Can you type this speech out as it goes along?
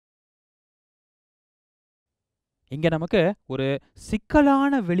இங்க நமக்கு ஒரு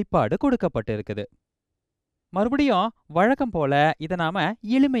சிக்கலான வெளிப்பாடு கொடுக்கப்பட்டு இருக்குது. மறுபடியும் வழக்கம் போல இதை நாம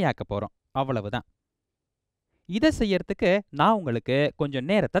எளிமையாக்க போறோம். அவ்வளவுதான். இதை செய்யறதுக்கு நான் உங்களுக்கு கொஞ்சம்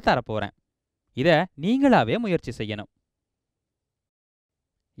நேரத்தை தரப்போறேன். இதை நீங்களாவே முயற்சி செய்யணும்.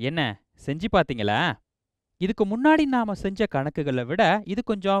 என்ன, செஞ்சு பார்த்தீங்களா? இதுக்கு முன்னாடி நாம செஞ்ச கணக்குகளை விட இது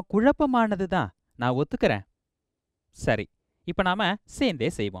கொஞ்சம் குழப்பமானது தான், நான் ஒத்துக்கிறேன். சரி, இப்ப நாம சேர்ந்தே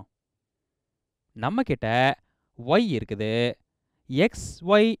செய்வோம். நம்ம கிட்ட y இருக்குது,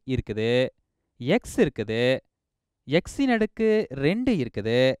 xy இருக்குது, x இருக்குது, x இன் அடுக்கு 2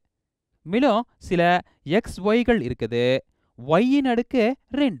 இருக்குது, மேலும் சில xyகள் இருக்குது, y இன் அடுக்கு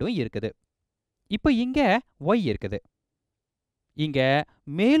 2 இருக்குது. இப்ப இங்க y இருக்குது, இங்க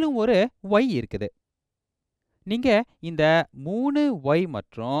மேலும் ஒரு y இருக்குது. நீங்க இந்த 3y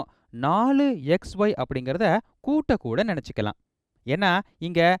மற்றும் 4xy அப்படிங்கிறத கூட்ட கூட நினைச்சுக்கலாம். ஏன்னா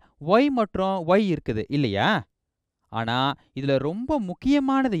இங்க y மற்றும் y இருக்குது இல்லையா? ஆனா இதுல ரொம்ப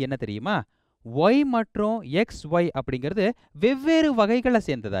முக்கியமானது என்ன தெரியுமா? y மற்றும் xy அப்படிங்கிறது வெவ்வேறு வகைகளை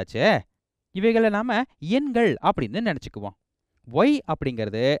சேர்ந்ததாச்சே. இவைகளை நாம எண்கள் அப்படின்னு நினைச்சுக்குவோம். y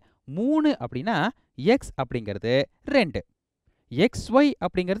அப்படிங்கிறது 3 அப்படின்னா x அப்படிங்கிறது 2, xy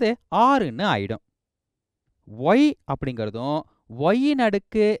அப்படிங்கிறது 6ன்னு ஆயிடும். y அப்படிங்கிறதும் y இன்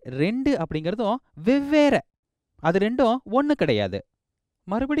அடுக்கு 2 அப்படிங்கிறதும் வெவ்வேறு, அது ரெண்டும் ஒன்று கிடையாது.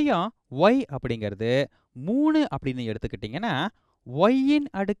 மறுபடியும் y அப்படிங்கிறது 3 அப்படின்னு எடுத்துக்கிட்டிங்கன்னா y இன்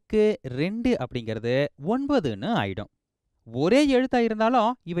அடுக்கு 2 அப்படிங்கிறது 9ன்னு ஆயிடும். ஒரே எழுத்தா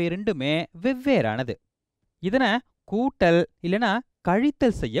இருந்தாலும் இவை ரெண்டுமே வெவ்வேறானது. இதனை கூட்டல் இல்லைன்னா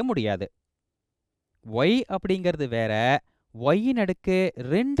கழித்தல் செய்ய முடியாது. y அப்படிங்கிறது வேற, y இன் அடுக்கு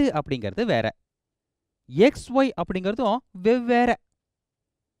 2 அப்படிங்கிறது வேற, xy அப்படிங்கிறதும் வெவ்வேறு.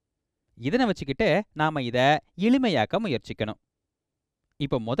 இதனை வச்சுக்கிட்டு நாம இதை எளிமையாக்க முயற்சிக்கணும்.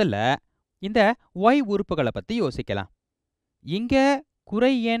 இப்போ முதல்ல இந்த y உறுப்புகளை பத்தி யோசிக்கலாம். இங்க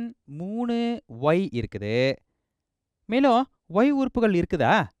குறை எண் 3y இருக்குது, மேலும் y உறுப்புகள்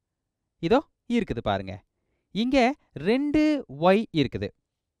இருக்குதா? இதோ இருக்குது பாருங்க. இங்க 2y இருக்குது.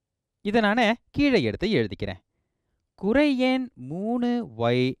 இதை நான் கீழே எடுத்து எழுதிக்கிறேன். குறை எண்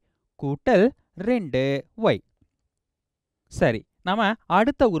 3y கூட்டல் 2y. சரி, நாம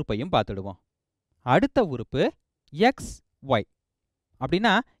அடுத்த உறுப்பையும் பார்த்துடுவோம். அடுத்த உறுப்பு xy.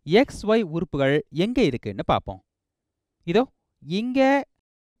 அப்படின்னா xy உறுப்புகள் எங்க இருக்குன்னு பார்ப்போம். இதோ இங்க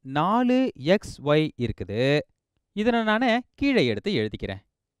 4xy இருக்குது. இதனை நான் கீழே எடுத்து எழுதிக்கிறேன்.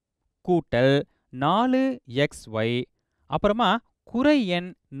 கூட்டல் 4xy, அப்புறமா குறை எண்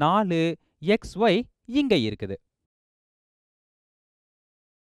 4xy இங்க இருக்குது.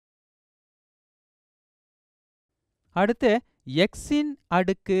 அடுத்து x இன்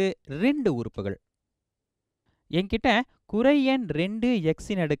அடுக்கு 2 உறுப்புகள். என்கிட்ட குறை எண் 2x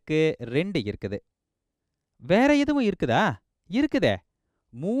இன் அடுக்கு 2 இருக்குது. வேற எதுவும் இருக்குதா? இருக்குதே,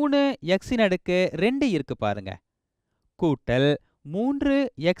 3x இன் அடுக்கு 2 இருக்கு பாருங்க. கூட்டல்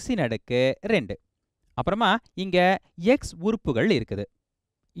 3x இன் அடுக்கு 2. அப்புறமா இங்க x உறுப்புகள் இருக்குது.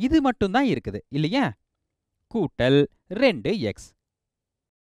 இது மட்டும்தான் இருக்குது இல்லையா? கூட்டல் 2x.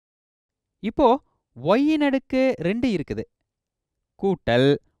 இப்போ y இன் அடுக்கு 2 இருக்குது. கூட்டல்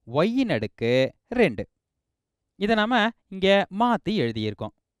y இன் அடுக்கு 2. இதை நாம இங்க மாத்தி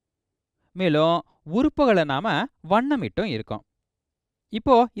எழுதியிருக்கோம். மேலும் உறுப்புகளை நாம வண்ணமிட்டும் இருக்கோம்.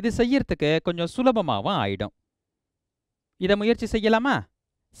 இப்போ இது செய்யறதுக்கு கொஞ்சம் சுலபமாகவும் ஆயிடும். இதை முயற்சி செய்யலாமா?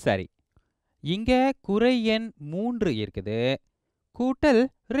 சரி, இங்க குறை எண் 3 இருக்குது, கூட்டல்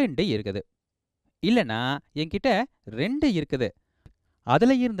 2 இருக்குது. இல்லைன்னா என்கிட்ட 2 இருக்குது,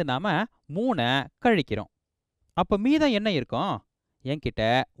 அதுல இருந்து நாம 3 கழிக்கிறோம். அப்ப மீதம் என்ன இருக்கும்? என்கிட்ட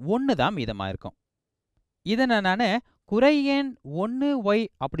 1 தான் மீதமா இருக்கும். இதனை நான் குறை எண் 1y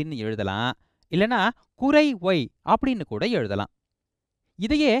அப்படின்னு எழுதலாம், இல்லைன்னா குறை y அப்படின்னு கூட எழுதலாம்.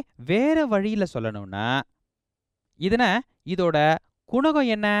 இதையே வேற வழியில சொல்லணும்னா இதனை இதோட குணகம்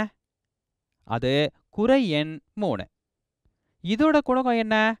என்ன? அது குறை எண் 3. இதோட குணகம்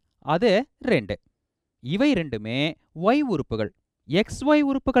என்ன? அது 2. இவை ரெண்டுமே y உறுப்புகள், xy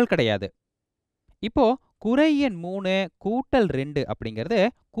உறுப்புகள் கிடையாது. இப்போ குறை எண் 3 கூட்டல் 2 அப்படிங்கிறது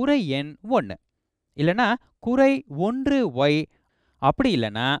குறை எண் 1, இல்லைன்னா குறை 1y, அப்படி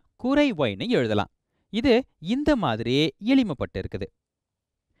இல்லைன்னா குறை yன்னு எழுதலாம். இது இந்த மாதிரி எளிமைப்பட்டு இருக்குது.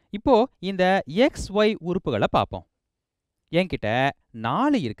 இப்போ இந்த xy உறுப்புகளை பார்ப்போம். என்கிட்ட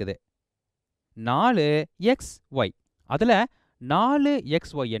 4 இருக்குது. 4xy, அதுல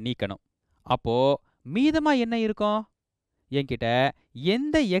 4xy நீக்கணும். அப்போ மீதமா என்ன இருக்கும்? என்கிட்ட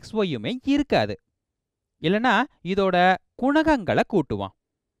எந்த xyயுமே இருக்காது. இல்லைன்னா இதோட குணகங்களை கூட்டுவான்.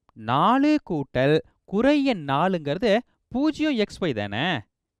 4 கூட்டல் குறை எண் 4ங்கிறது 0xy தானே.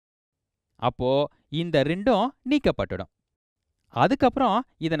 அப்போ இந்த ரெண்டும் நீக்கப்பட்டுடும். அதுக்கப்புறம்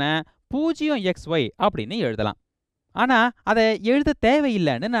இதனை 0xy அப்படின்னு எழுதலாம். ஆனா அதை எழுத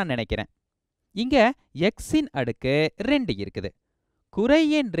தேவையில்லைன்னு நான் நினைக்கிறேன். இங்க எக்ஸின் அடுக்கு 2 இருக்குது. குறை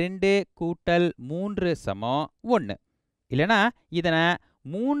எண் 2 கூட்டல் 3 சமம் 1. இல்லனா இதனை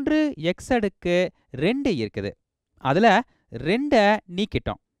 3x அடுக்கு 2 இருக்குது. அதுல 2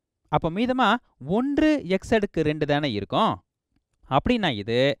 நீக்கிட்டோம். அப்ப மீதமா 1x அடுக்கு 2 தானே இருக்கும். அப்படின்னா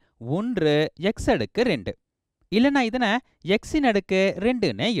இது 1x அடுக்கு 2. இல்லனா இதனை xின் அடுக்கு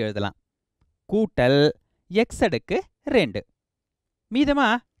 2ன்னு எழுதலாம். கூட்டல் x அடுக்கு 2. மீதமா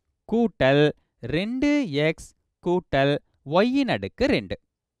கூட்டல் 2x கூட்டல் yன் அடுக்கு 2.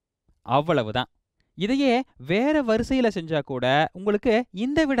 அவ்வளவுதான். இதையே வேற வரிசையில செஞ்சா கூட உங்களுக்கு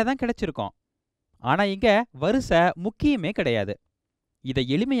இந்த விடை தான் கிடைச்சிருக்கும். ஆனா இங்க வரிசை முக்கியமே கிடையாது. இதை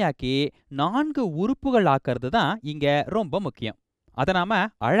எளிமையாக்கி 4 உறுப்புகள் ஆக்கிறது தான் இங்க ரொம்ப முக்கியம். அதை நாம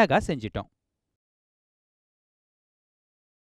அழகா செஞ்சிட்டோம்.